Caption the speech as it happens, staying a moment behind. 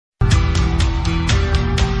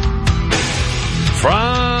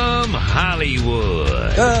From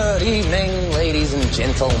Hollywood. Good evening, ladies and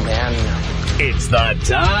gentlemen. It's the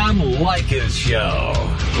Tom Leykis Show.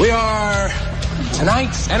 We are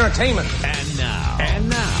tonight's entertainment. And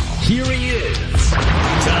now, here he is,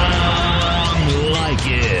 Tom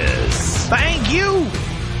Leykis. Thank you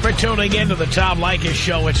for tuning in to the Tom Leykis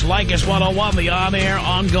Show. It's Leykis 101, the on-air,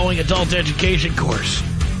 ongoing adult education course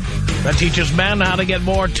that teaches men how to get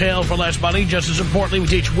more tail for less money. Just as importantly, we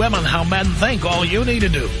teach women how men think. All you need to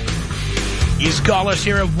do is call us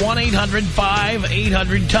here at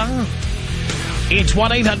 1-800-5800-TOM. It's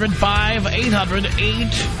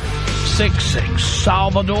 1-800-5800-866.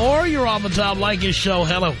 Salvador, you're on the Tom Leykis Show.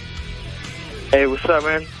 Hello. Hey, what's up,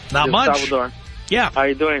 man? Not This much. Salvador. Yeah. How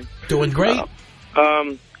you doing? Doing great.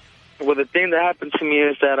 Well, the thing that happened to me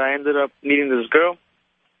is that I ended up meeting this girl.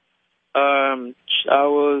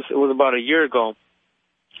 It was about a year ago,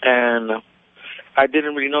 and I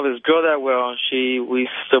didn't really know this girl that well. We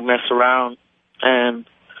still mess around, and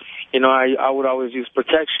I would always use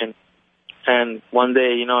protection. And one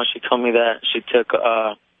day, she told me that she took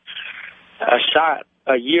a shot,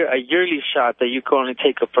 a yearly shot that you could only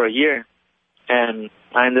take for a year, and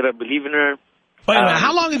I ended up believing her. Wait a minute,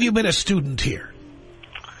 how long have you been a student here?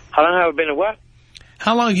 How long have I been a what?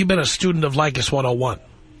 How long have you been a student of Leykis 101?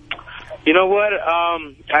 You know what?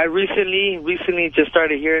 I recently just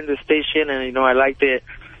started hearing the station, and I liked it,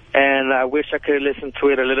 and I wish I could have listened to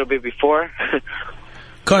it a little bit before.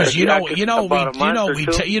 Because we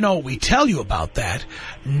tell you about that.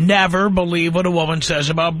 Never believe what a woman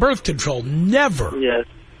says about birth control. Never. Yes.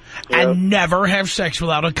 And never have sex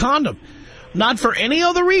without a condom. Not for any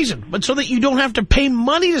other reason, but so that you don't have to pay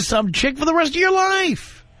money to some chick for the rest of your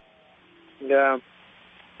life. Yeah.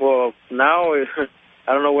 Well, now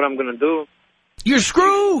I don't know what I'm going to do. You're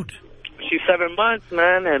screwed. She's 7 months,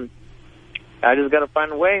 man, and I just got to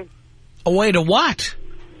find a way. A way to what?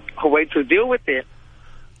 A way to deal with it.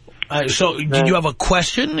 So, did you have a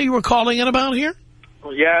question you were calling in about here?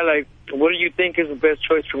 Yeah, like, what do you think is the best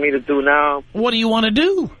choice for me to do now? What do you want to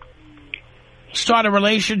do? Start a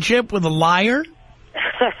relationship with a liar?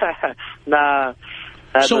 Nah.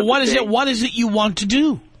 So what is it? What is it you want to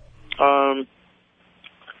do?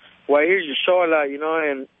 Well, I hear you show a lot,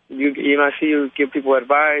 and I see you give people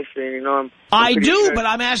advice, and I do, sure. but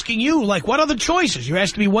I'm asking you, like, what are the choices? You're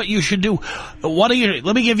asking me what you should do. Let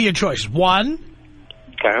me give you a choice. 1,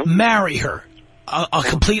 okay. Marry her, a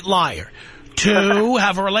complete liar. 2,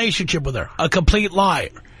 have a relationship with her, a complete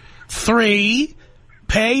liar. 3,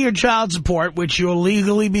 pay your child support, which you'll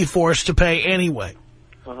legally be forced to pay anyway.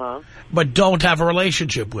 But don't have a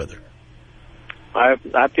relationship with her.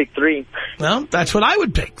 I picked 3. Well, that's what I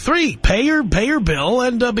would pick. 3, pay her bill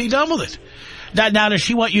and be done with it. Now, does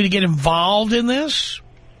she want you to get involved in this?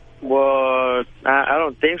 Well, I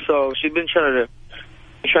don't think so. She's been trying to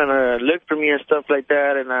look for me and stuff like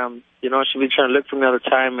that, and she's been trying to look for me all the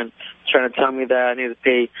time and trying to tell me that I need to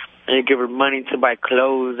pay. I need to give her money to buy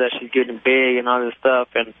clothes, that she's getting big and all this stuff.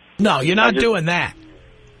 And no, you're not doing that.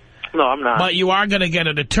 No, I'm not. But you are going to get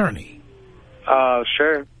an attorney.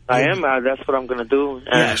 Sure. I am. That's what I'm going to do. And,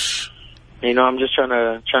 yes. I'm just trying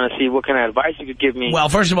to see what kind of advice you could give me. Well,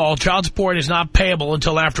 first of all, child support is not payable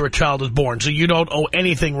until after a child is born, so you don't owe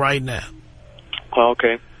anything right now. Oh,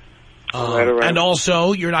 okay. All right. And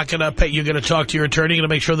also, you're not going to pay. You're going to talk to your attorney. You're going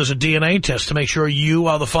to make sure there's a DNA test to make sure you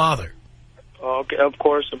are the father. Okay, of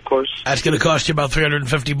course. That's going to cost you about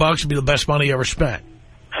 $350. It'll be the best money you ever spent.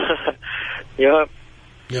 Yep.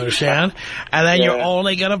 You understand? And then you're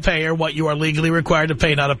only going to pay her what you are legally required to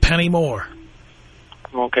pay, not a penny more.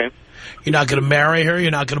 Okay. You're not going to marry her.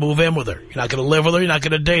 You're not going to move in with her. You're not going to live with her. You're not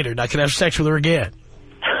going to date her. You're not going to have sex with her again.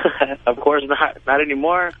 Of course not. Not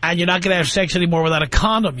anymore. And you're not going to have sex anymore without a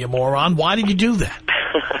condom, you moron. Why did you do that?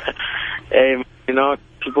 Hey,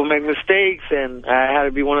 people make mistakes, and I had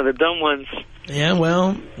to be one of the dumb ones. Yeah,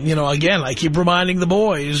 well, again, I keep reminding the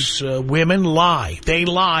boys, women lie. They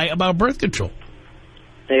lie about birth control.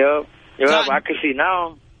 Yep, I can see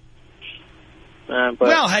now. But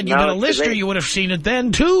well, had you been a listener, you would have seen it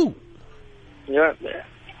then, too. Yeah.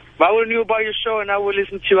 If I would have knew about your show and I would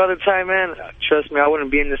listen to you all the time, man, trust me, I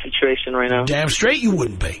wouldn't be in this situation right now. Damn straight you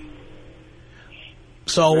wouldn't be.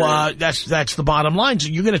 So that's the bottom line. So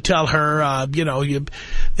you're going to tell her,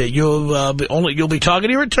 that you'll be talking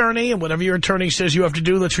to your attorney, and whatever your attorney says you have to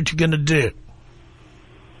do, that's what you're going to do.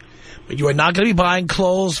 But you are not going to be buying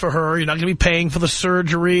clothes for her. You're not going to be paying for the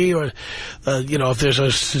surgery, or if there's a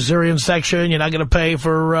cesarean section, you're not going to pay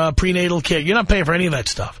for prenatal care. You're not paying for any of that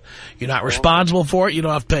stuff. You're not responsible for it. You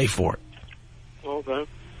don't have to pay for it. Okay.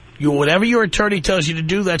 Whatever your attorney tells you to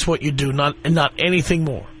do, that's what you do, not anything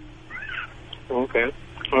more. Okay.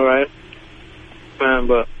 All right. man,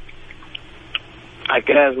 but I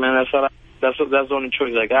guess, man, that's the only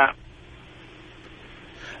choice I got.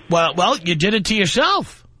 Well, you did it to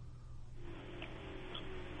yourself.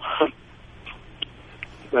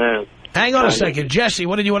 Man. Hang on a second. Jesse,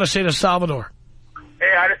 what did you want to say to Salvador?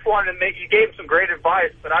 Hey, I just wanted to you gave him some great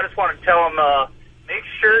advice, but I just wanted to tell him, make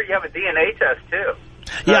sure you have a DNA test, too.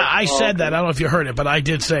 Yeah, I said that. I don't know if you heard it, but I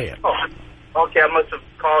did say it. Oh, okay, I must have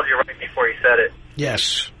called you right before you said it.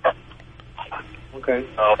 Yes. Okay.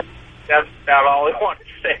 Oh, that's about all I wanted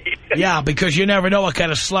to say. Yeah, because you never know what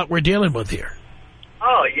kind of slut we're dealing with here.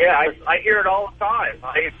 Oh, yeah, I hear it all the time.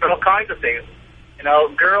 I hear all kinds of things. You know,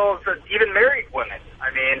 girls, even married women,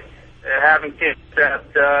 I mean, having kids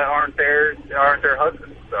that aren't their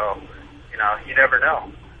husbands. So, you know, you never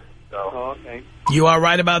know. So. Oh, okay. You are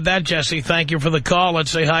right about that, Jesse. Thank you for the call.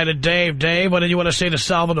 Let's say hi to Dave. Dave, what did you want to say to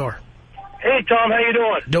Salvador? Hey, Tom, how you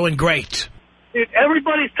doing? Doing great. Dude,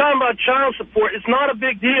 everybody's talking about child support. It's not a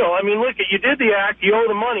big deal. I mean, look, you did the act, you owe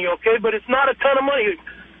the money, okay? But it's not a ton of money.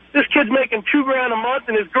 This kid's making $2 grand a month,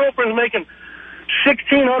 and his girlfriend's making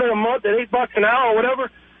 $1,600 a month at $8 an hour or whatever.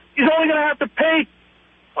 He's only going to have to pay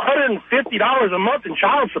 $150 a month in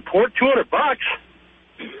child support, $200.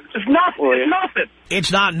 It's nothing. Well, yeah. It's nothing.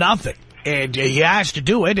 It's not nothing. And he has to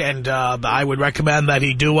do it, and I would recommend that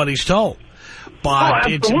he do what he's told.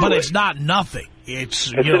 But it's not nothing.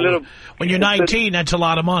 It's you know, when you're 19, that's a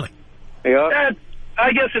lot of money. Yeah.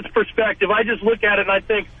 I guess it's perspective. I just look at it and I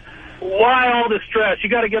think, why all this stress? You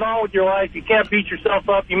got to get on with your life. You can't beat yourself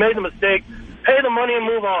up. You made the mistake. Pay the money and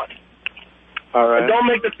move on. All right. And don't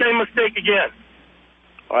make the same mistake again.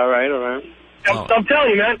 All right, all right. I'm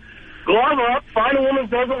telling you, man. Glove up, find a woman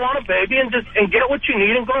who doesn't want a baby, and get what you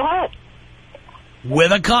need and go home.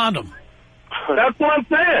 With a condom. That's what I'm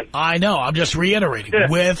saying. I know. I'm just reiterating. Yeah.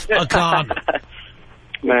 With a condom.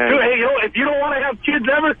 Man. Dude, hey, you know, if you don't want to have kids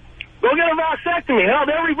ever, go get a vasectomy. Hell,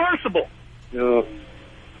 they're reversible. Yeah.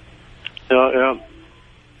 Yeah.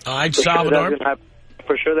 All right, Salvador.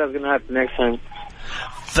 For sure that's going to happen next time.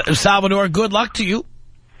 Salvador, good luck to you.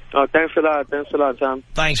 Oh, thanks a lot. Thanks a lot, Tom.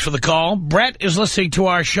 Thanks for the call. Brett is listening to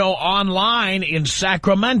our show online in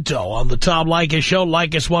Sacramento on the Tom Leykis Show,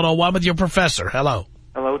 Leykis 101 with your professor. Hello.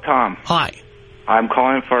 Hello, Tom. Hi. I'm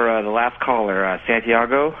calling for the last caller,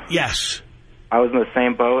 Santiago. Yes. I was in the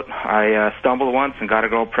same boat. I stumbled once and got a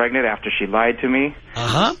girl pregnant after she lied to me.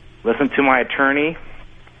 Uh-huh. Listened to my attorney.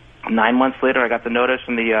 9 months later, I got the notice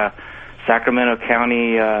from the Sacramento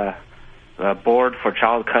County Board for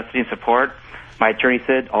Child Custody and Support. My attorney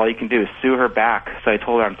said all you can do is sue her back. So I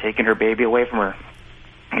told her I'm taking her baby away from her.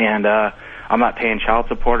 And I'm not paying child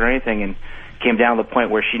support or anything. And came down to the point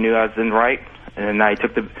where she knew I was in right. And I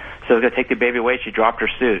took so I was going to take the baby away. She dropped her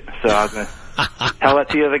suit. So I was going to tell that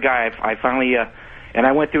to the other guy. I finally, and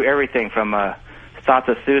I went through everything from thoughts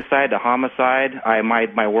of suicide to homicide.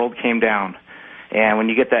 My world came down. And when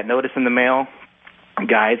you get that notice in the mail,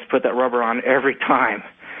 guys, put that rubber on every time.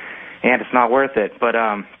 And it's not worth it. But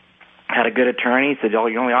had a good attorney. Said,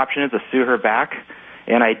 your only option is to sue her back.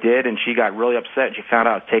 And I did, and she got really upset. She found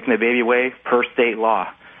out I was taking the baby away per state law.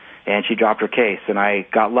 And she dropped her case. And I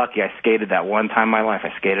got lucky. I skated that one time in my life.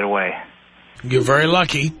 I skated away. You're very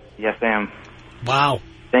lucky. Yes, ma'am. Wow.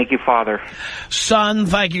 Thank you, Father. Son,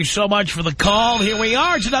 thank you so much for the call. Here we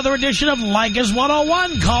are. It's another edition of Leykis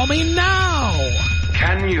 101. Call me now.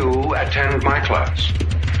 Can you attend my class?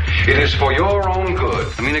 It is for your own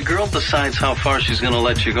good. I mean, a girl decides how far she's going to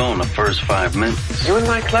let you go in the first 5 minutes. You in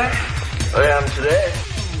my class? I am today.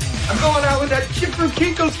 I'm going out with that chick from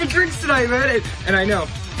Kinko's for drinks tonight, man. And I know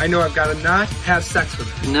I've got to not have sex with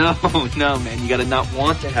her. No, man. You got to not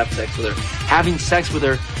want to have sex with her. Having sex with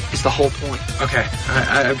her is the whole point. Okay,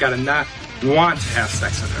 I've got to not want to have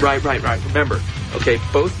sex with her. Right. Remember, okay,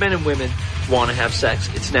 both men and women want to have sex.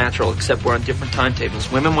 It's natural, except we're on different timetables.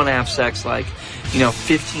 Women want to have sex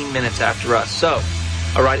 15 minutes after us. So,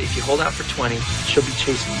 all right, if you hold out for 20, she'll be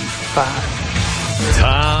chasing you for 5.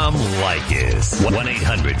 Tom Leykis.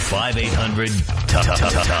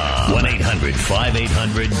 1-800-5800-TOM.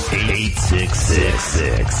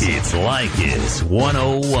 1-800-5800-8666. It's Leykis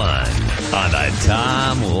 101 on the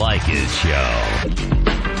Tom Leykis Show.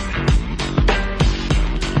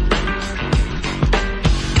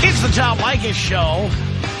 It's the Tom Leykis Show.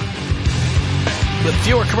 With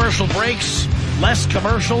fewer commercial breaks, less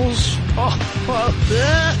commercials.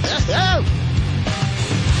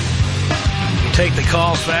 Take the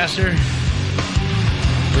calls faster.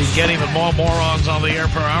 We get even more morons on the air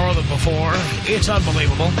per hour than before. It's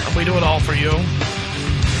unbelievable. And we do it all for you.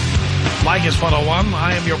 Leykis 101.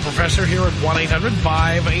 I am your professor here at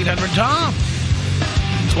 1-800-5800-TOM.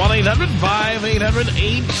 It's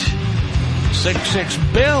 866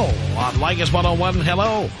 Bill on Leykis 101.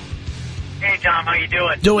 Hello. Hey, Tom, how you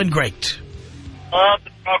doing? Doing great. Love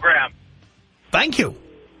the program. Thank you.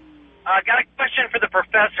 Got a question for the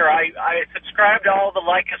professor. I subscribe to all the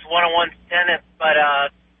Leykis 101 tenets, but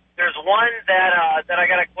there's one that I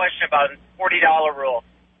got a question about, the $40 rule.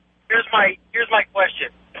 Here's my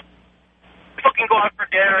question. People can go out for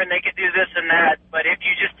dinner and they can do this and that, but if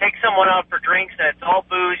you just take someone out for drinks and it's all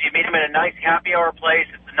booze, you meet them in a nice happy hour place,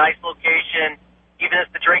 it's a nice location, even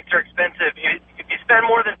if the drinks are expensive, if you spend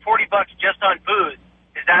more than $40 just on booze,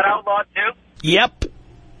 is that outlawed too? Yep.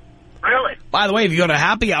 Really? By the way, if you go to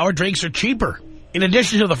happy hour, drinks are cheaper, in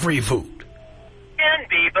addition to the free food. Can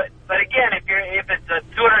be, but again, if it's a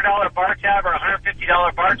 $200 bar tab or a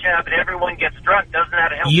 $150 bar tab and everyone gets drunk, doesn't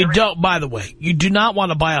that help? You don't, by the way, you do not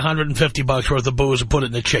want to buy $150 worth of booze and put it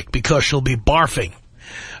in the chick, because she'll be barfing.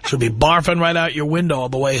 She'll be barfing right out your window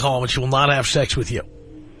on the way home, and she will not have sex with you.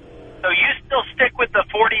 So you still stick with the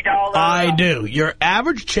 $40? I do. Your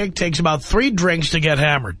average chick takes about 3 drinks to get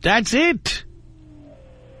hammered. That's it.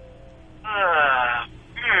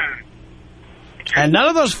 And none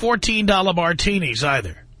of those $14 martinis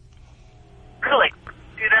either. Really?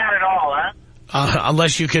 Do that at all, huh?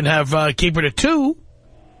 Unless you can have keep her to 2. Okay.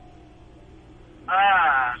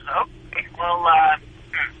 Well,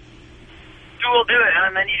 2 will do it,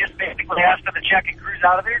 and then you just basically ask for the check and cruise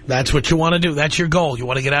out of there? That's what you want to do. That's your goal. You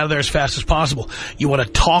want to get out of there as fast as possible. You want to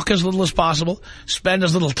talk as little as possible, spend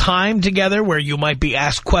as little time together where you might be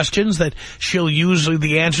asked questions that she'll use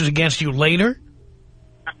the answers against you later.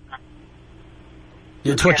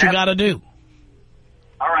 It's what you got to do.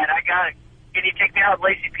 All right, I got it. Can you take me out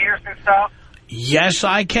Lacey Peterson style? Yes,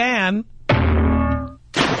 I can.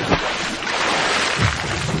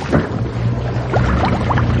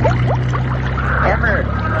 Emmer.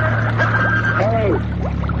 Hey.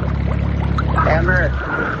 Emmer.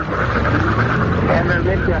 Emmer,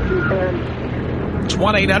 Mitchell. It's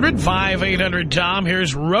 1-800-5800-TOM.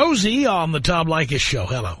 Here's Rosie on the Tom Leykis Show.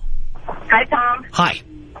 Hello. Hi, Tom. Hi.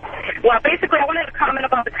 Well, basically, I wanted to comment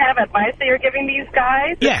about the kind of advice that you're giving these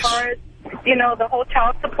guys. Yes. As far as, the whole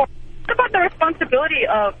child support. What about the responsibility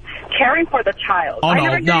of caring for the child? Oh,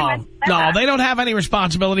 no, they don't have any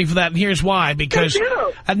responsibility for that, and here's why. Because,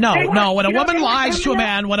 when a woman lies to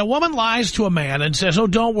a man, and says, oh,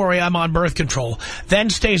 don't worry, I'm on birth control, then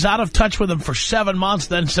stays out of touch with him for 7 months,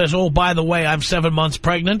 then says, oh, by the way, I'm 7 months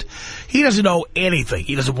pregnant, he doesn't know anything.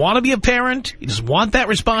 He doesn't want to be a parent. He doesn't want that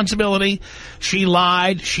responsibility. She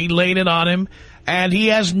lied. She laid it on him. And he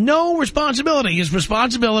has no responsibility. His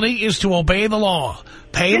responsibility is to obey the law,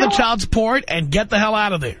 pay the child support, and get the hell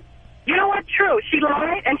out of there. You know what? True. She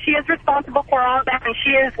lied, and she is responsible for all that, and she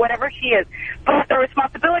is whatever she is. But the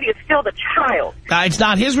responsibility is still the child. It's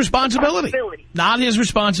not his responsibility. Not his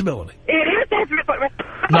responsibility. It is his responsibility.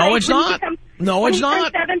 No, it's not. No, it's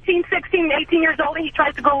not. 17, 16, 18 years old, and he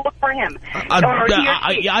tries to go look for him.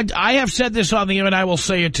 I have said this on the air, and I will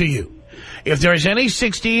say it to you. If there's any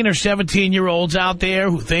 16 or 17-year-olds out there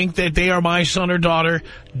who think that they are my son or daughter,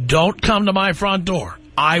 don't come to my front door.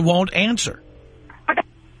 I won't answer.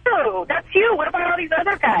 That's you. What about all these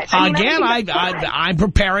other guys? Again, I'm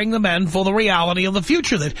preparing the men for the reality of the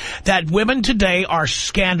future, that women today are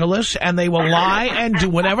scandalous, and they will lie and do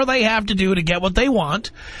whatever they have to do to get what they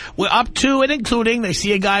want. We're up to and including they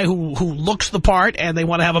see a guy who looks the part, and they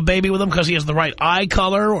want to have a baby with him because he has the right eye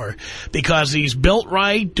color, or because he's built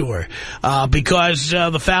right, or because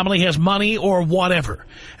the family has money, or whatever.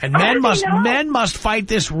 And men must fight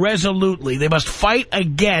this resolutely. They must fight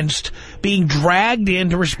against being dragged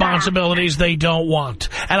into responsibilities they don't want.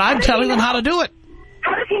 And I'm telling them how to do it.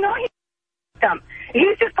 How does he know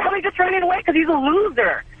he's just probably just running away because he's a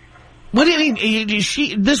loser. What do you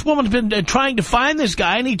mean? This woman's been trying to find this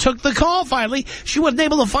guy, and he took the call finally. She wasn't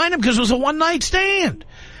able to find him because it was a one-night stand.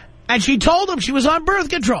 And she told him she was on birth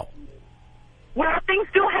control. Well, things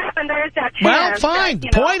do happen. There is that chance. Well, fine.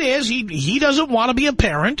 The point is, he doesn't want to be a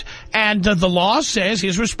parent, and the law says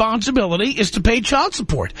his responsibility is to pay child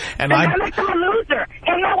support. And that makes him a loser.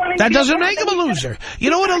 That doesn't make him a loser.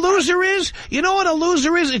 You know what a loser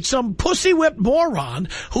is? It's some pussy-whipped moron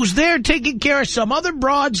who's there taking care of some other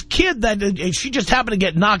broad's kid that she just happened to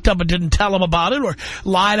get knocked up and didn't tell him about it, or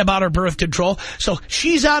lied about her birth control. So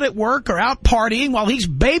she's out at work or out partying while he's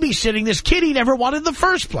babysitting this kid he never wanted in the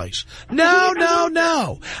first place. No.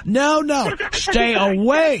 Stay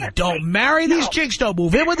away. Don't marry these chicks. Don't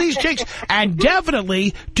move in with these chicks. And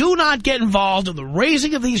definitely do not get involved in the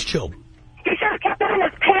raising of these children. He should have kept it in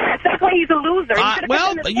his pants. That's what why he's a loser.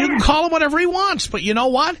 Well, you can call him whatever he wants, but you know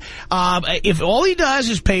what? If all he does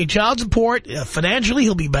is pay child support, financially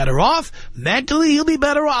he'll be better off. Mentally he'll be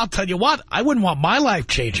better off. I'll tell you what, I wouldn't want my life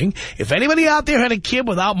changing. If anybody out there had a kid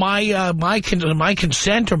without my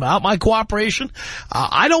consent or without my cooperation,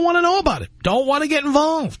 I don't want to know about it. Don't want to get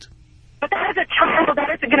involved. But that is a child.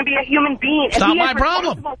 That is going to be a human being. It's not my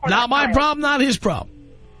problem. Not my problem, not his problem.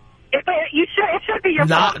 It should be your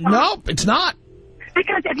problem. No, it's not.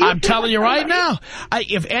 Because I'm telling you right now,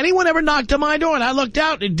 if anyone ever knocked on my door and I looked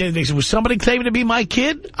out and was somebody claiming to be my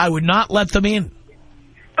kid, I would not let them in.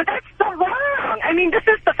 But that's so wrong. I mean, this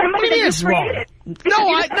is the family that you created.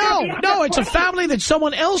 No, it's a family that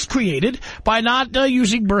someone else created by not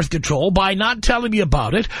using birth control, by not telling me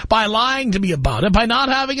about it, by lying to me about it, by not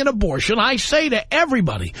having an abortion. I say to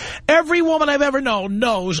everybody, every woman I've ever known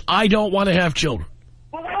knows I don't want to have children.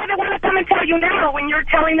 Well, why would they want to come and tell you now when you're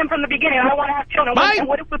telling them from the beginning, I don't want to have children? Right.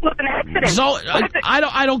 What if we flip an accident? So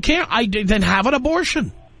I don't care. Then have an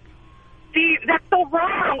abortion. See, that's so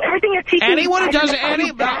wrong. Everything you're teaching... Anyone who does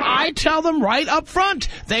I tell them right up front.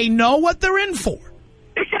 They know what they're in for.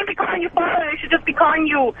 They shouldn't be calling you father. They should just be calling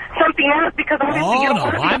you something else because obviously no.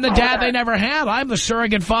 I'm the dad they never had. I'm the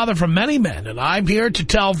surrogate father for many men, and I'm here to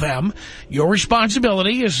tell them your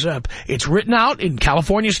responsibility is, it's written out in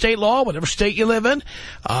California state law, whatever state you live in.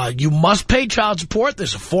 You must pay child support.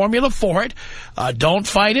 There's a formula for it. Don't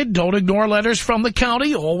fight it. Don't ignore letters from the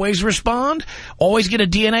county. Always respond. Always get a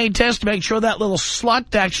DNA test to make sure that little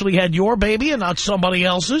slut actually had your baby and not somebody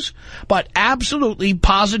else's. But absolutely,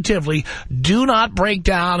 positively, do not break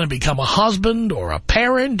down and become a husband or a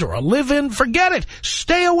parent or a live-in. Forget it.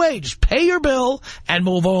 Stay away. Just pay your bill and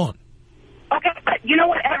move on. Okay, but you know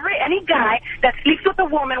what? Any guy that sleeps with a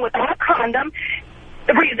woman without a condom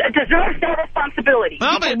deserves that responsibility.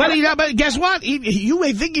 Well, but guess what? You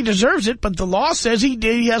may think he deserves it, but the law says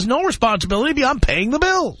he has no responsibility beyond paying the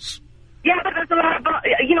bills. Yeah, but there's a lot of,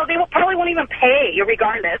 they probably won't even pay you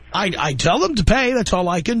regardless. I tell them to pay. That's all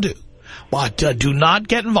I can do. But do not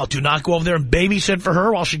get involved. Do not go over there and babysit for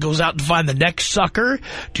her while she goes out and find the next sucker.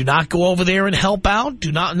 Do not go over there and help out.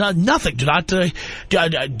 Do not, nothing. Do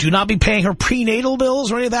not be paying her prenatal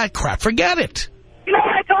bills or any of that crap. Forget it. You know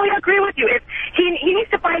what? I totally agree with you. He needs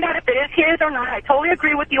to find out if it is his or not. I totally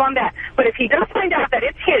agree with you on that. But if he does find out that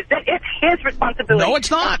it's his, then it's his responsibility. No, it's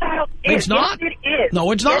not. It's not. Yes, it is.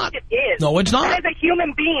 No, it's not. Yes, it is. No, it's not. That is a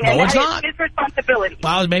human being. No, and it's that not. Is his responsibility.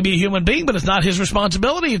 Well, it may be a human being, but it's not his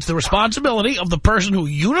responsibility. It's the responsibility of the person who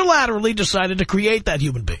unilaterally decided to create that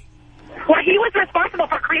human being. Well, he was responsible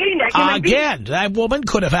for creating that human being. Again, that woman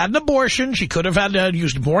could have had an abortion. She could have had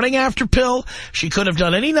used a morning after pill. She could have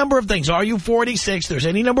done any number of things. RU46, there's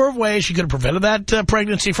any number of ways she could have prevented that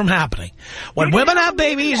pregnancy from happening. When women have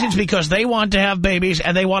babies, it's because they want to have babies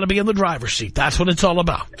and they want to be in the driver's seat. That's what it's all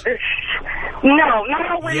about. No,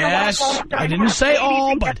 not all women. Yes, I didn't say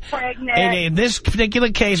all, but in this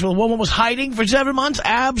particular case, where the woman was hiding for 7 months,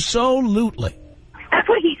 absolutely. That's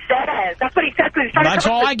what he says. That's what he says. That's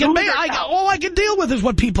all I can all I can deal with is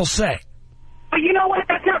what people say. But you know what?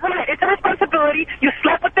 That's not right. It's a responsibility. You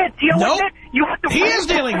slept with it. Deal with it. You have to. He is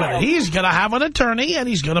dealing with it. He's going to have an attorney, and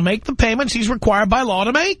he's going to make the payments he's required by law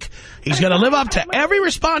to make. He's going to live up to every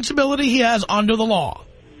responsibility he has under the law.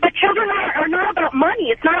 But children are not about money.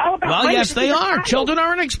 It's not all about money. Well, yes, they are. Children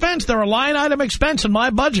are an expense. They're a line item expense in my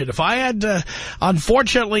budget. If I had,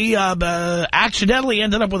 unfortunately, accidentally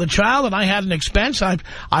ended up with a child and I had an expense,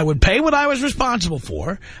 I would pay what I was responsible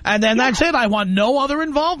for. And then that's it. I want no other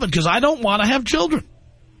involvement because I don't want to have children.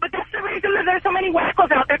 But that's the reason that there's so many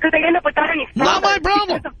wackos out there, because they end up without any fathers. Not my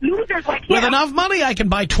problem. Losers like him. With enough money, I can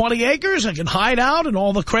buy 20 acres. I can hide out, and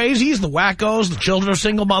all the crazies, the wackos, the children of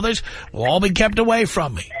single mothers will all be kept away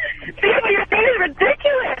from me. See, what you're saying is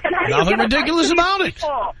ridiculous. And nothing ridiculous about it.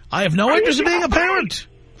 I have no interest in being a parent.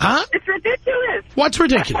 Huh? It's ridiculous. What's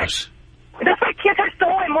ridiculous? That's why kids are so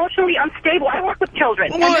emotionally unstable. I work with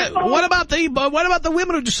children. What about the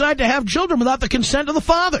women who decide to have children without the consent of the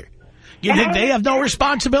father? You think they have no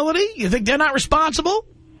responsibility? You think they're not responsible?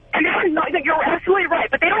 And you're absolutely right,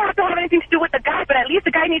 but they don't have to have anything to do with the guy, but at least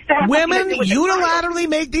the guy needs to have women unilaterally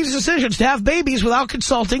make these decisions to have babies without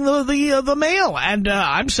consulting the male. And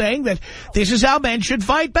I'm saying that this is how men should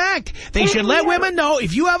fight back. They should let women know,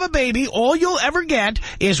 if you have a baby, all you'll ever get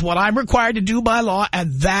is what I'm required to do by law,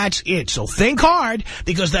 and that's it. So think hard,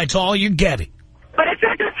 because that's all you're getting. But it's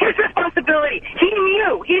not just his responsibility. He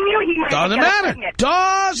knew he might Doesn't matter.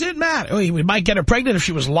 Doesn't matter. Oh, he might get her pregnant if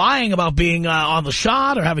she was lying about being on the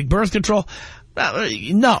shot or having birth control.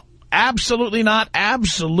 No, absolutely not.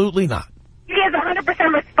 Absolutely not. He has 100%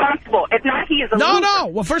 responsibility responsible. If not, he is a loser. No.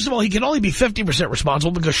 Well, first of all, he can only be 50%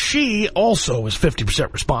 responsible because she also is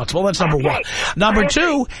 50% responsible. That's number one. Number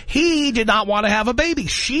two, he did not want to have a baby.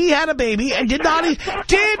 She had a baby and did not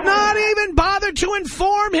even bother to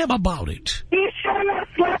inform him about it. He should have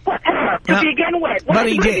slept with her to begin with. But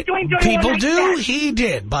he did. People do. He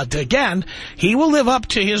did. But again, he will live up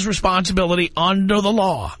to his responsibility under the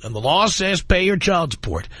law. And the law says pay your child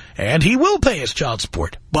support. And he will pay his child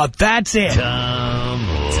support. But that's it. Tom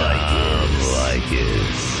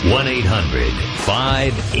Leykis.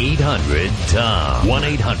 1-800-5800-TOM.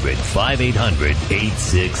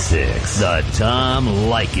 1-800-5800-866. The Tom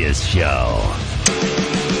Leykis Show.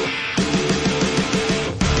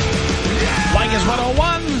 Leykis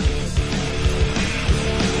 101.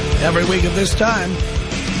 Every week at this time.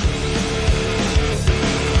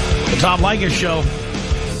 The Tom Leykis Show.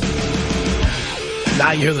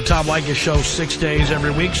 Now you hear the Tom Leykis Show 6 days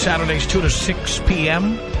every week. Saturdays 2 to 6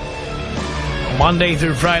 p.m. Monday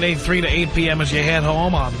through Friday 3 to 8 p.m. as you head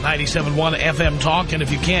home on 97.1 FM Talk. And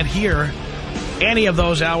if you can't hear any of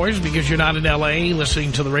those hours because you're not in L.A.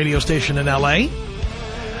 listening to the radio station in L.A.,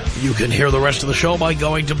 you can hear the rest of the show by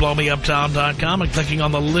going to blowmeuptown.com and clicking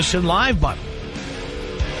on the Listen Live button.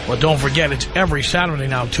 But don't forget, it's every Saturday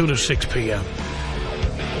now, 2 to 6 p.m.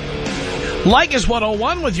 Leykis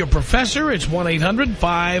 101 with your professor. It's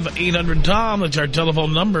 1-800-5800-TOM. That's our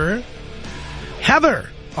telephone number. Heather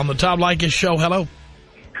on the Tom Leykis Show. Hello.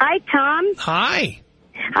 Hi, Tom. Hi.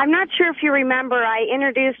 I'm not sure if you remember, I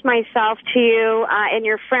introduced myself to you and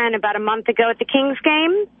your friend about a month ago at the Kings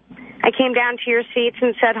game. I came down to your seats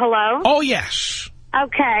and said hello. Oh, yes.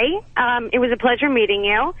 Okay. It was a pleasure meeting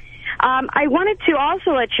you. I wanted to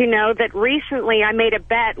also let you know that recently I made a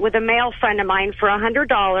bet with a male friend of mine for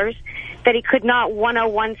 $100 that he could not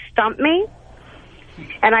 101 stump me.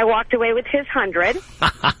 And I walked away with his 100.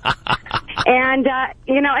 And,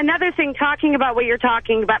 another thing, talking about what you're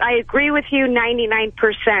talking about, I agree with you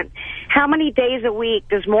 99%. How many days a week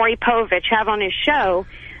does Maury Povich have on his show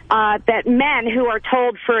that men who are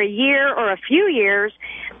told for a year or a few years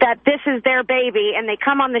that this is their baby, and they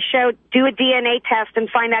come on the show, do a DNA test, and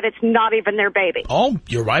find out it's not even their baby? Oh,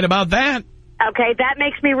 you're right about that. Okay, that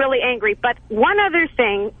makes me really angry. But one other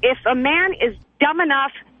thing, if a man is dumb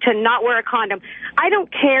enough to not wear a condom, I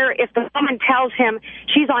don't care if the woman tells him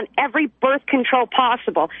she's on every birth control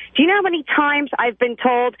possible. Do you know how many times I've been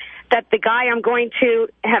told that the guy I'm going to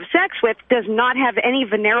have sex with does not have any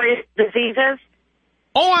venereal diseases?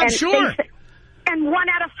 Oh, I'm sure. And 1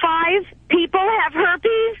 out of 5 people have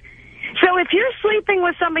herpes. So if you're sleeping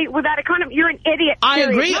with somebody without a condom, you're an idiot. I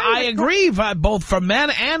agree, both for men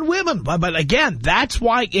and women. But again, that's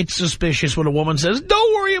why it's suspicious when a woman says,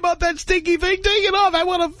 don't worry about that stinky thing, take it off, I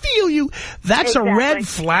want to feel you. That's a red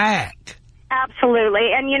flag.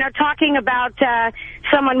 Absolutely. And, talking about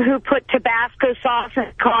someone who put Tabasco sauce in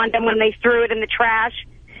a condom when they threw it in the trash,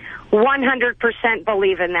 100%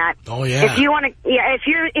 believe in that. Oh, yeah. If you want to,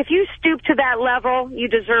 if you stoop to that level, you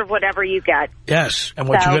deserve whatever you get. Yes, and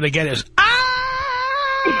what you're going to get is,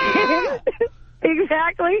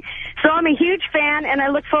 Exactly. So I'm a huge fan, and I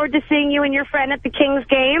look forward to seeing you and your friend at the Kings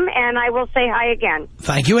game, and I will say hi again.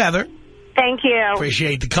 Thank you, Heather. Thank you.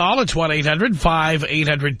 Appreciate the call. It's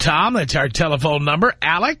 1-800-5800-TOM. That's our telephone number.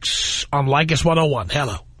 Alex on Leykis 101.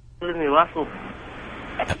 Hello.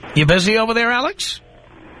 You busy over there, Alex?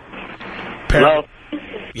 Hello?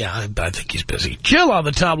 Yeah, I think he's busy. Jill on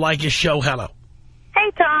the Tom Leykis Show. Hello. Hey,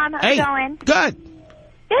 Tom. How's it going? Good.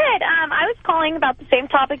 Good. I was calling about the same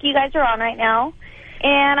topic you guys are on right now,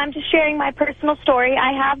 and I'm just sharing my personal story.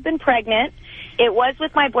 I have been pregnant. It was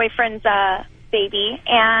with my boyfriend's baby,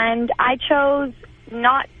 and I chose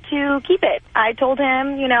not to keep it. I told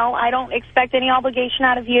him, I don't expect any obligation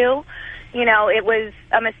out of you. It was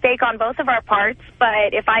a mistake on both of our parts,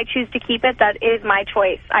 but if I choose to keep it, that is my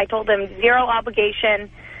choice. I told him 0 obligation.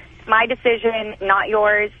 It's my decision, not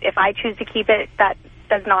yours. If I choose to keep it, that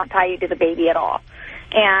does not tie you to the baby at all.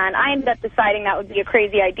 And I ended up deciding that would be a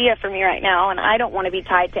crazy idea for me right now, and I don't want to be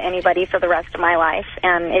tied to anybody for the rest of my life.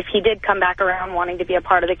 And if he did come back around wanting to be a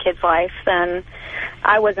part of the kid's life, then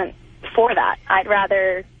I wasn't for that. I'd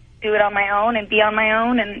rather do it on my own and be on my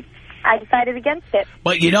own, and I decided against it.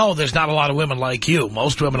 But there's not a lot of women like you.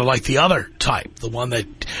 Most women are like the other type, the one that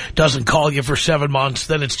doesn't call you for 7 months,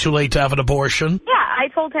 then it's too late to have an abortion. Yeah, I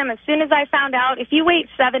told him as soon as I found out, if you wait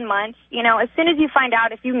 7 months, as soon as you find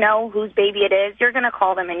out, if you know whose baby it is, you're going to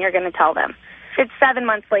call them and you're going to tell them. If it's 7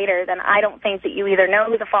 months later, then I don't think that you either know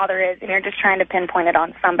who the father is and you're just trying to pinpoint it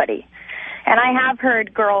on somebody. And I have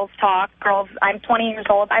heard girls, I'm 20 years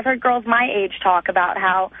old, I've heard girls my age talk about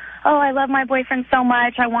how, oh, I love my boyfriend so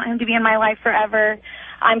much, I want him to be in my life forever.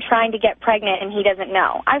 I'm trying to get pregnant and he doesn't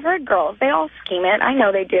know. I've heard girls, they all scheme it. I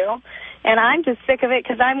know they do. And I'm just sick of it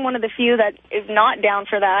because I'm one of the few that is not down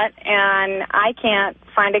for that. And I can't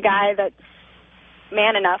find a guy that's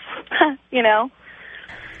man enough, you know.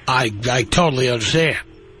 I totally understand.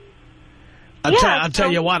 I'll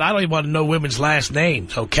tell you what, I don't even want to know women's last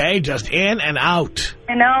names, okay? Just in and out.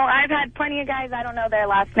 You know, I've had plenty of guys, I don't know their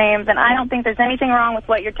last names, and I don't think there's anything wrong with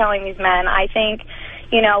what you're telling these men. I think,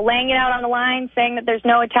 you know, laying it out on the line, saying that there's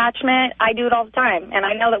no attachment, I do it all the time. And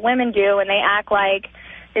I know that women do, and they act like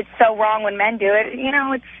it's so wrong when men do it. You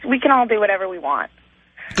know, we can all do whatever we want.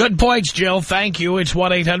 Good points, Jill. Thank you. It's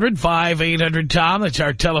 1-800-5800-TOM. That's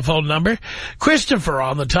our telephone number. Christopher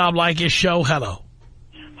on the Tom Leykis Show. Hello.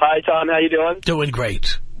 Hi, Tom. How you doing? Doing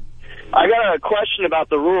great. I got a question about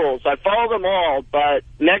the rules. I follow them all, but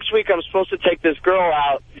next week I'm supposed to take this girl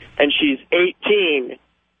out, and she's 18.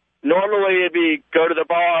 Normally it'd be go to the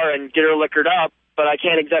bar and get her liquored up, but I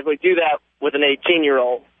can't exactly do that with an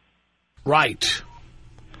 18-year-old. Right.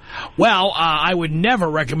 Well, I would never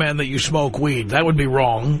recommend that you smoke weed. That would be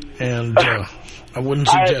wrong, and I wouldn't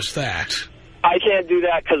suggest that. I can't do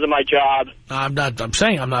that because of my job. I'm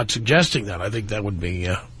not suggesting that. I think that would be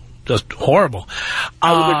just horrible.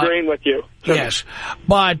 I was agreeing with you. Yes.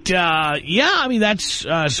 But, yeah, I mean, that's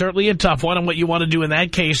certainly a tough one. And what you want to do in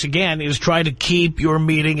that case, again, is try to keep your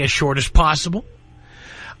meeting as short as possible.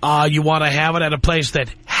 You want to have it at a place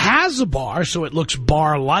that has a bar, so it looks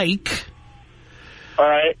bar-like. All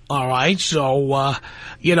right. All right. So,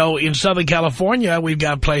 you know, in Southern California, we've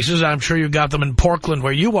got places, I'm sure you've got them in Portland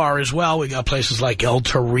where you are as well. We've got places like El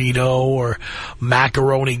Torito or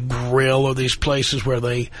Macaroni Grill, or these places where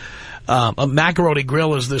they, Macaroni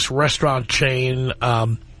Grill is this restaurant chain. Yeah,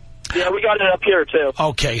 we got it up here, too.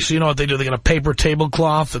 Okay. So you know what they do? They get a paper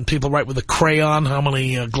tablecloth and people write with a crayon how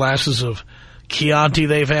many glasses of Chianti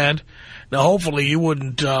they've had. Now, hopefully you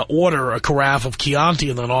wouldn't order a carafe of Chianti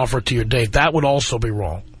and then offer it to your date. That would also be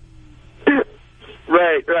wrong.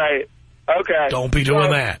 Right. Okay. Don't be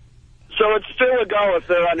doing that. So it's still a go if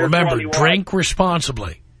they're under 21. Remember, drink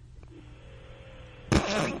responsibly.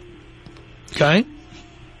 Okay?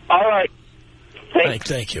 All right.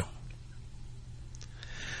 Thank you.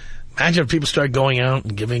 Imagine if people start going out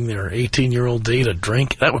and giving their 18-year-old date a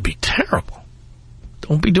drink. That would be terrible.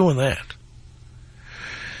 Don't be doing that.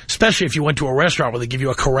 Especially if you went to a restaurant where they give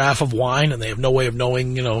you a carafe of wine and they have no way of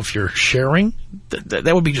knowing, you know, if you're sharing.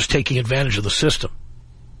 That would be just taking advantage of the system.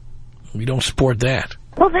 We don't support that.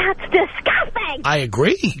 Well, that's disgusting. I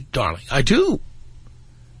agree, darling. I do.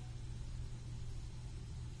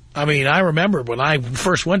 I mean, I remember when I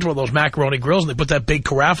first went to one of those Macaroni Grills and they put that big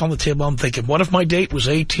carafe on the table, I'm thinking, what if my date was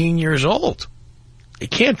 18 years old?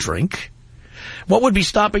 It can't drink. What would be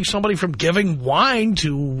stopping somebody from giving wine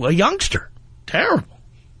to a youngster? Terrible.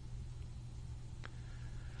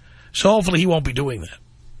 So hopefully he won't be doing that.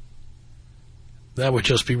 That would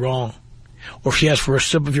just be wrong. Or if she asks for a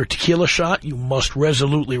sip of your tequila shot, you must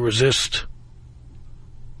resolutely resist.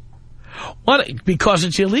 What? Because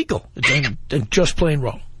it's illegal. It's just plain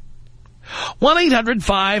wrong.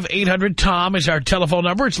 1-800-5800-TOM is our telephone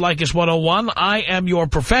number. It's Leykis 101. I am your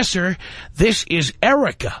professor. This is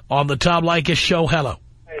Erica on the Tom Leykis Show. Hello.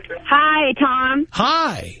 Hi, Tom.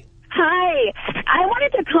 Hi. Hi. I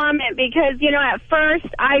wanted to comment because, you know, at first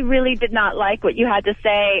I really did not like what you had to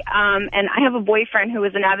say, and I have a boyfriend who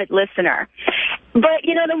is an avid listener. But,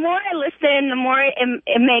 you know, the more I listen, the more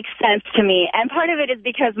it makes sense to me. And part of it is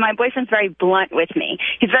because my boyfriend's very blunt with me.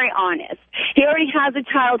 He's very honest. He already has a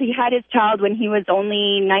child. He had his child when he was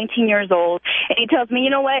only 19 years old. And he tells me,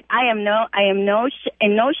 you know what, I am in no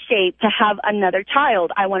shape to have another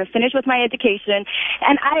child. I want to finish with my education.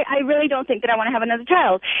 And I really don't think that I want to have another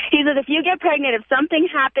child. He says, if you get pregnant, if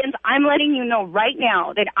something happens, I'm letting you know right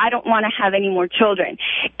now that I don't want to have any more children.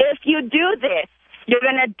 If you do this, you're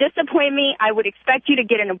going to disappoint me. I would expect you to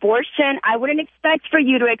get an abortion. I wouldn't expect for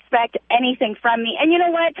you to expect anything from me. And you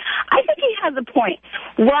know what? I think he has a point.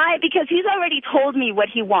 Why? Because he's already told me what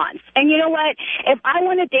he wants. And you know what? If I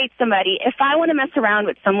want to date somebody, if I want to mess around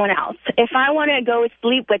with someone else, if I want to go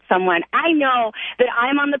sleep with someone, I know that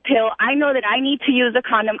I'm on the pill. I know that I need to use a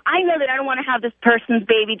condom. I know that I don't want to have this person's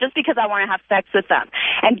baby just because I want to have sex with them.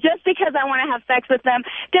 And just because I want to have sex with them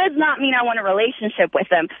does not mean I want a relationship with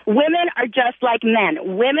them. Women are just like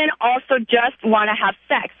men. Women also just want to have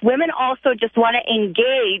sex. Women also just want to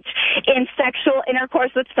engage in sexual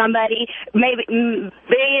intercourse with somebody, maybe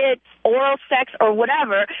be it oral sex or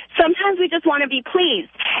whatever. Sometimes we just want to be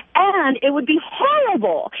pleased. And it would be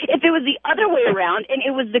horrible if it was the other way around and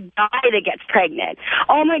it was the guy that gets pregnant.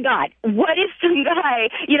 Oh, my God. What if some guy,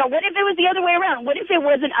 what if it was the other way around? What if it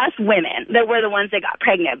wasn't us women that were the ones that got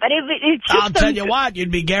pregnant? But if it's just I'll tell you what,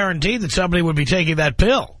 you'd be guaranteed that somebody would be taking that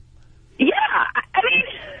pill. Yeah. I mean,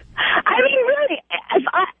 really,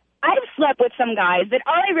 I've slept with some guys that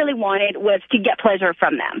all I really wanted was to get pleasure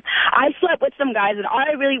from them. I slept with some guys that all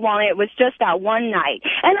I really wanted was just that one night.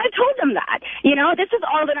 And I told them that, this is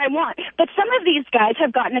all that I want. But some of these guys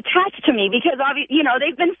have gotten attached to me because,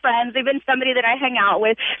 they've been friends. They've been somebody that I hang out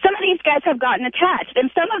with. Some of these guys have gotten attached.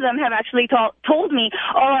 And some of them have actually told me,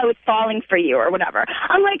 I was falling for you or whatever.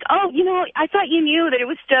 I'm like, I thought you knew that it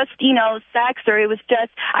was just, sex or it was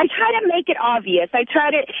just, I try to make it obvious. I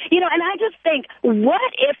try to, and I just think,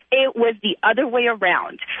 what if it was the other way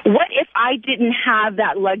around? What if I didn't have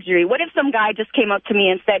that luxury? What if some guy just came up to me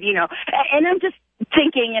and said, and I'm just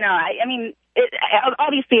thinking,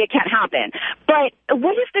 obviously it can't happen. But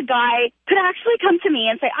what if the guy could actually come to me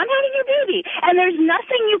and say, I'm having your baby, and there's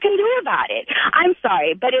nothing you can do about it? I'm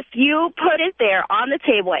sorry, but if you put it there on the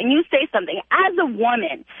table and you say something, as a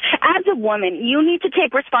woman, you need to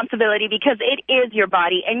take responsibility because it is your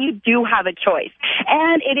body and you do have a choice.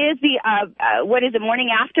 And it is the,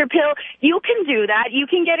 morning after pill. You can do that. You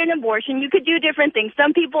can get an abortion. You could do different things.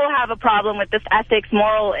 Some people have a problem with this ethics,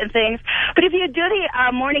 moral, and things. But if you do the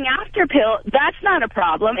morning after pill, that's not a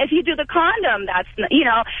problem. If you do the condom,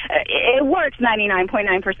 it works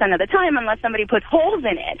 99.9% of the time unless somebody puts holes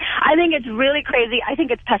in it. I think it's really crazy. I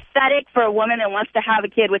think it's pathetic for a woman that wants to have a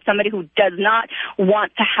kid with somebody who does not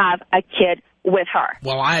want to have a kid with her.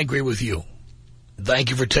 Well, I agree with you.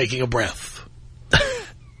 Thank you for taking a breath.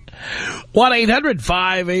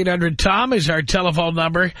 1-800-5800-TOM is our telephone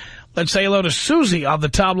number. Let's say hello to Susie on the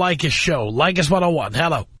Tom Leykis Show. Leykis 101.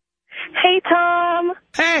 Hello. Hey, Tom.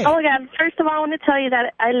 Hey. Oh, my God. First of all, I want to tell you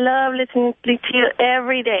that I love listening to you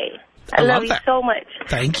every day. I love you so much.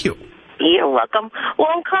 Thank you. You're welcome. Well,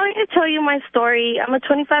 I'm calling to tell you my story. I'm a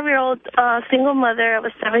 25-year-old single mother of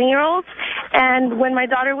a 7-year-old. And when my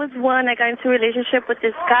daughter was 1, I got into a relationship with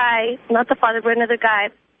this guy, not the father, but another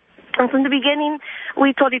guy. And from the beginning,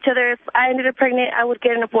 we told each other if I ended up pregnant, I would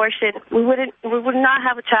get an abortion. We would not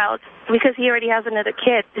have a child because he already has another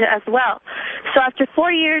kid as well. So after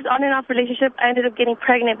 4 years on and off relationship, I ended up getting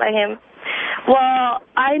pregnant by him. Well,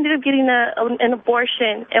 I ended up getting an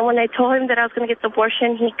abortion. And when I told him that I was going to get the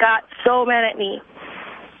abortion, he got so mad at me.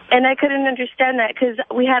 And I couldn't understand that because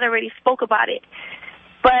we had already spoke about it.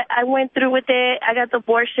 But I went through with it. I got the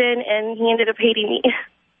abortion, and he ended up hating me.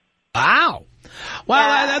 Wow.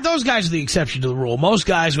 Well, those guys are the exception to the rule. Most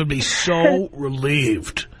guys would be so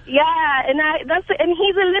relieved. Yeah, and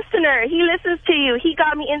he's a listener. He listens to you. He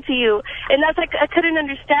got me into you. And that's I couldn't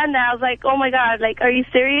understand that. I was like, oh, my God, are you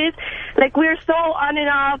serious? We're so on and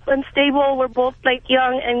off, unstable. We're both,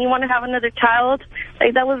 young, and you want to have another child?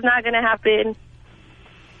 That was not going to happen.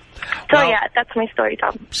 So, yeah, that's my story,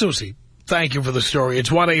 Tom. Susie, thank you for the story. It's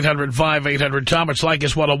 1-800-5800-TOM. It's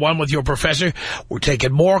Leykis 101 with your professor. We're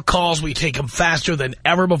taking more calls. We take them faster than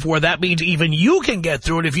ever before. That means even you can get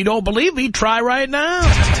through it. If you don't believe me, try right now.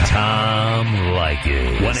 Tom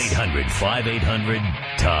Leykis.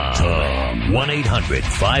 1-800-5800-TOM.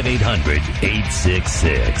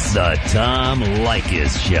 1-800-5800-866. The Tom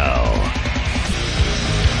Leykis Show.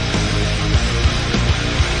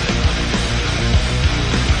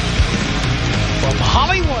 From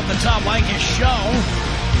Hollywood, the Tom Leykis Show.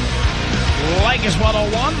 Leykis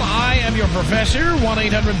 101. I am your professor.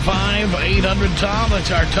 1-800-5800-TOM. That's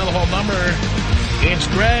our telephone number. It's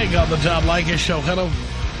Greg on the Tom Leykis Show. Hello.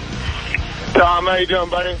 Tom, how you doing,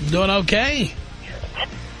 buddy? Doing okay.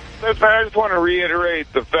 Listen, I just want to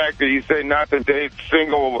reiterate the fact that you say not to date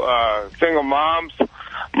single moms.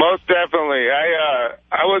 Most definitely.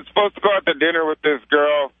 I was supposed to go out to dinner with this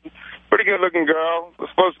girl. Pretty good-looking girl. Was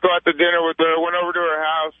supposed to go out to dinner with her. Went over to her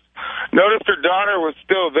house. Noticed her daughter was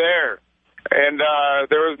still there. And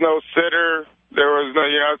there was no sitter. There was no,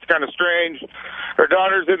 it's kind of strange. Her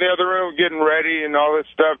daughter's in the other room getting ready and all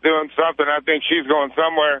this stuff, doing something. I think she's going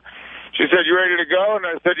somewhere. She said, you ready to go? And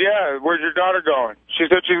I said, yeah. Where's your daughter going?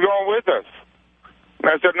 She said, she's going with us.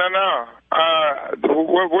 And I said, no.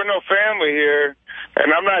 We're no family here,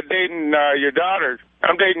 and I'm not dating your daughter.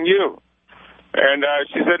 I'm dating you. And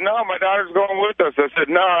she said, no, my daughter's going with us. I said,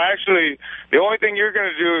 no, actually, the only thing you're going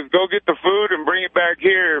to do is go get the food and bring it back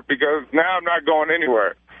here because now I'm not going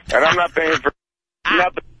anywhere. And I'm not paying for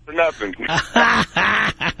nothing.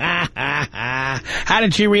 How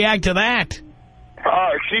did she react to that?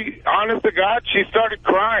 She, honest to God, she started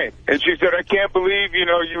crying. And she said, I can't believe,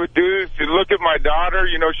 you would do this. Look at my daughter,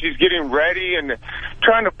 she's getting ready and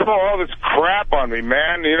trying to pull all this crap on me,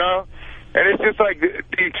 man, And it's just like the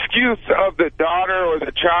excuse of the daughter or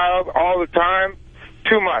the child all the time,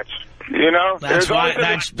 too much, That's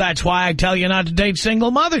why I tell you not to date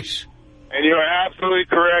single mothers. And you're absolutely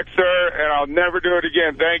correct, sir, and I'll never do it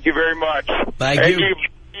again. Thank you very much. Thank you. Can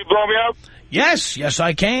you blow me up? Yes,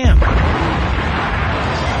 I can.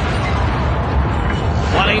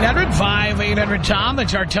 1-800-5800-TOM.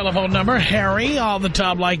 That's our telephone number. Harry on the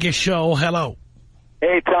Tom Leykis show. Hello.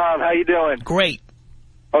 Hey, Tom. How you doing? Great.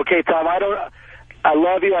 Okay, Tom. I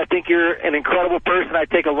love you. I think you're an incredible person. I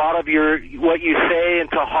take a lot of what you say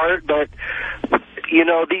into heart, but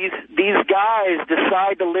these guys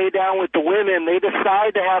decide to lay down with the women. They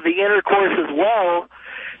decide to have the intercourse as well.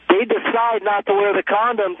 They decide not to wear the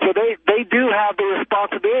condom, so they do have the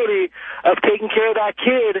responsibility of taking care of that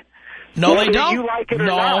kid. No, they don't. You like it or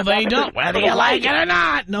no, not. they don't. Whether you like it or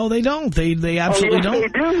not. No, they don't. They absolutely don't. They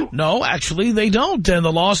do. No, actually, they don't, and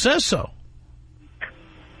the law says so.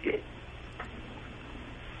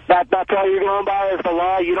 That's all you're going by is the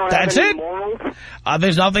law? You don't have any morals?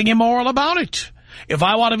 There's nothing immoral about it. If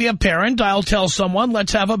I want to be a parent, I'll tell someone,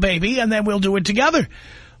 let's have a baby, and then we'll do it together.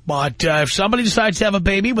 But if somebody decides to have a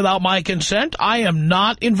baby without my consent, I am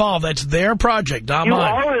not involved. That's their project, not mine. You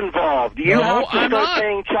are involved. You have to start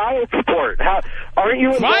paying child support. Aren't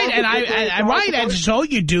you involved? Right, and so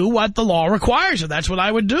you do what the law requires, and that's what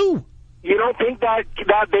I would do. You don't think that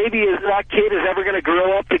kid is ever going to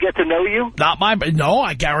grow up to get to know you? No,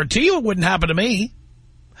 I guarantee you it wouldn't happen to me.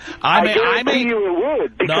 I guarantee you it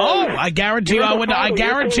would. No, I guarantee you I would. I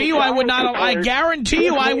guarantee you I would not. I guarantee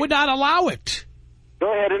you I would not allow it.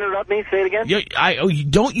 Go ahead, interrupt me. Say it again.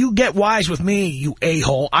 Don't you get wise with me, you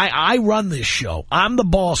a-hole. I run this show. I'm the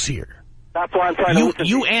boss here. That's why I'm trying to listen.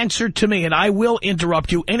 You answer to me, and I will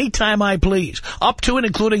interrupt you anytime I please, up to and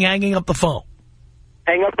including hanging up the phone.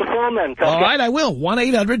 Hang up the phone, then. All right, I will.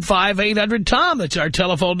 1-800-5800-TOM. That's our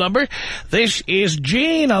telephone number. This is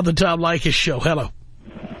Gene on the Tom Leykis show. Hello.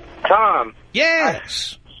 Tom.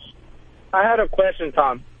 Yes. I had a question,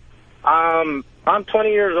 Tom. I'm 20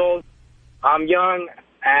 years old. I'm young,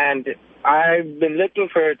 and I've been looking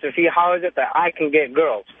to see how is it that I can get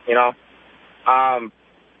girls,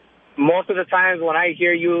 Most of the times when I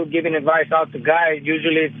hear you giving advice out to guys,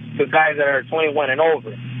 usually it's to guys that are 21 and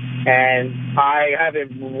over. And I have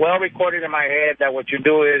it well recorded in my head that what you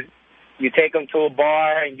do is you take them to a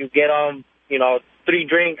bar and you get them, 3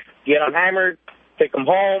 drinks, get them hammered, take them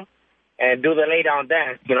home, and do the lay-down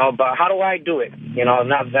dance, But how do I do it?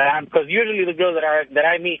 Because usually the girls that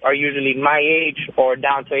I meet are usually my age or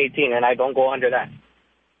down to 18, and I don't go under that.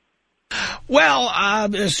 Well,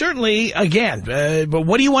 certainly, again, but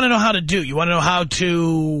what do you want to know how to do? You want to know how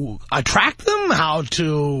to attract them? How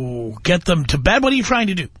to get them to bed? What are you trying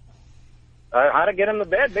to do? How to get them to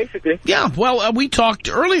bed, basically. Yeah, well, we talked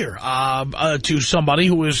earlier to somebody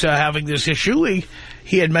who was having this issue.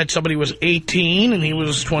 He had met somebody who was 18 and he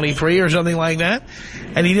was 23 or something like that,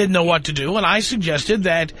 and he didn't know what to do. And I suggested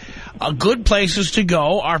that good places to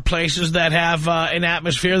go are places that have an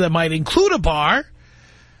atmosphere that might include a bar.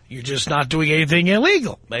 You're just not doing anything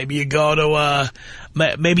illegal. Maybe you go to,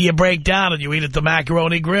 maybe you break down and you eat at the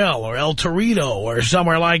Macaroni Grill or El Torito or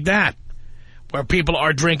somewhere like that, where people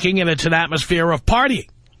are drinking and it's an atmosphere of partying.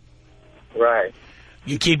 Right.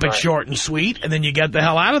 You keep it short and sweet, and then you get the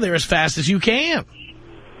hell out of there as fast as you can.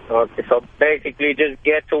 Okay, so basically just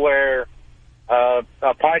get to where a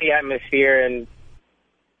party atmosphere and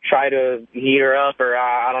try to heat her up, or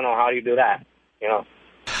I don't know, how do you do that,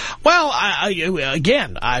 Well,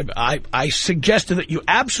 I suggested that you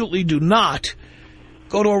absolutely do not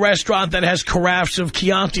go to a restaurant that has carafes of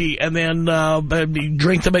Chianti and then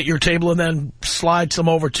drink them at your table and then slide some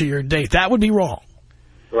over to your date. That would be wrong.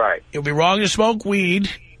 Right. It would be wrong to smoke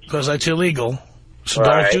weed because that's illegal. So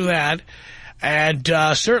don't do that. And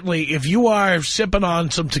certainly if you are sipping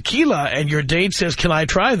on some tequila and your date says, can I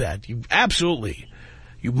try that? You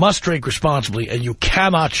must drink responsibly and you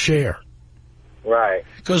cannot share. Right.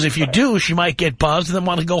 Because if you do, she might get buzzed and then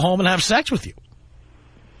want to go home and have sex with you.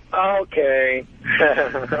 Okay.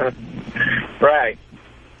 Right.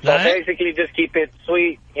 So basically just keep it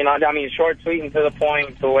sweet, short, sweet, and to the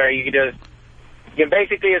point to where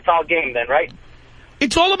basically it's all game then, right?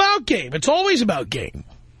 It's all about game. It's always about game.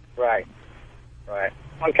 Right. Right.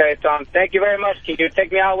 Okay, Tom, thank you very much. Can you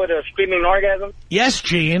take me out with a screaming orgasm? Yes,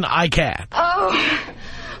 Gene, I can. Oh,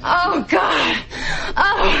 Oh, God.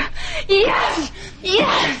 Oh, yes,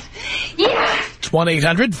 yes, yes. It's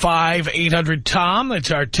 1-800-5800-TOM. That's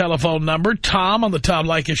our telephone number. Tom on the Tom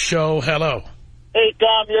Leykis Show. Hello. Hey,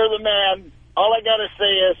 Tom, you're the man. All I got to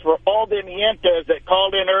say is for all them yentas that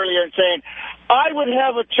called in earlier and saying, I would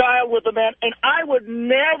have a child with a man, and I would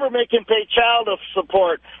never make him pay child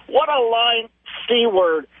support. What a lying C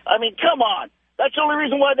word. I mean, come on. That's the only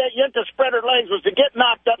reason why that yenta spread her legs was to get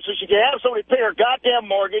knocked up so she could have somebody pay her goddamn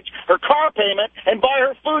mortgage, her car payment, and buy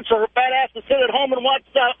her food so her fat ass could sit at home and watch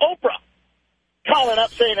Oprah. Calling up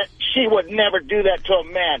saying that she would never do that to a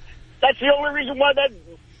man. That's the only reason why that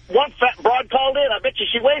one fat broad called in. I bet you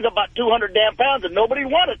she weighs about 200 damn pounds and nobody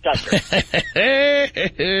wanted to touch her.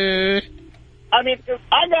 I mean,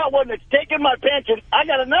 I got one that's taking my pension. I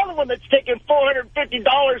got another one that's taking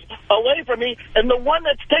 $450 away from me. And the one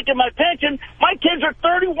that's taking my pension, my kids are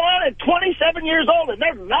 31 and 27 years old, and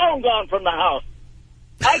they're long gone from the house.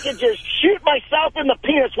 I could just shoot myself in the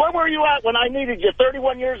penis. Where were you at when I needed you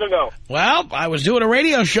 31 years ago? Well, I was doing a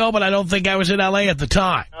radio show, but I don't think I was in L.A. at the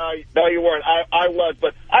time. No, you weren't. I was.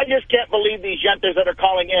 But I just can't believe these yentas that are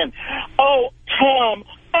calling in. Oh, Tom,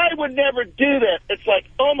 I would never do that. It's like,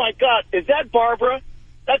 oh, my God, is that Barbara?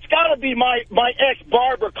 That's got to be my ex,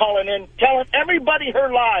 Barbara, calling in, telling everybody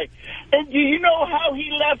her lie. And do you know how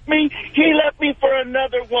he left me? He left me for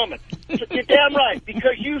another woman. You're damn right,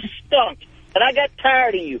 because you stunk. And I got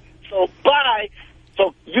tired of you. So bye.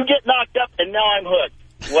 So you get knocked up, and now I'm hooked.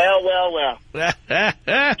 Well, well, well.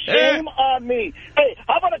 Shame on me. Hey,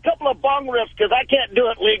 how about a couple of bong rips? Because I can't do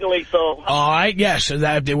it legally, so. All right, yes,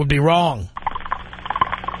 that it would be wrong.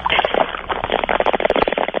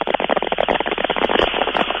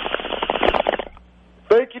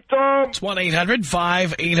 Thank you, Tom. It's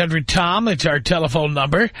 1-800-5800-TOM. It's our telephone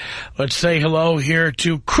number. Let's say hello here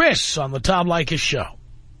to Chris on the Tom Leykis Show.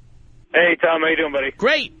 Hey, Tom. How you doing, buddy?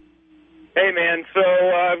 Great. Hey, man. So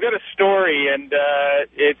I've got a story, and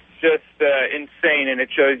it's just insane, and it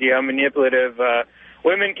shows you how manipulative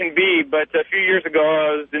women can be. But a few years ago,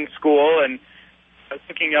 I was in school, and I was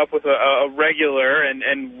hooking up with a regular,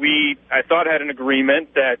 and we, I thought, had an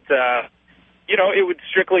agreement that, you know, it would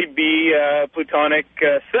strictly be platonic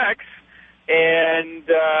sex. And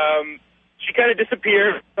she kind of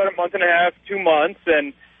disappeared about a month and a half, 2 months,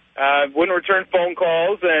 and wouldn't return phone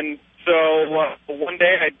calls. And so one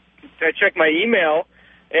day I checked my email,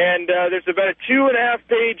 and there's about a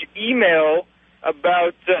 2.5-page email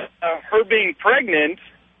about her being pregnant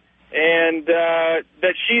and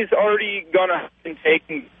that she's already gone out and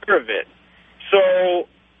taken care of it. So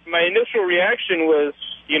my initial reaction was,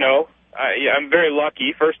 you know, I'm very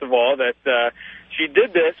lucky, first of all, that she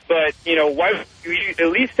did this, but, you know, why would you at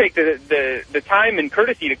least take the time and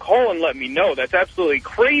courtesy to call and let me know? That's absolutely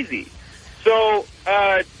crazy. So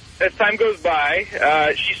as time goes by,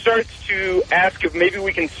 she starts to ask if maybe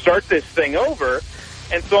we can start this thing over.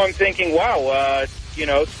 And so I'm thinking, wow, you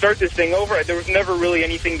know, start this thing over. There was never really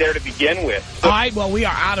anything there to begin with. So all right, well, we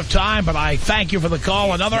are out of time, but I thank you for the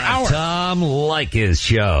call. Another hour. Tom Leykis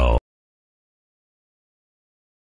Show.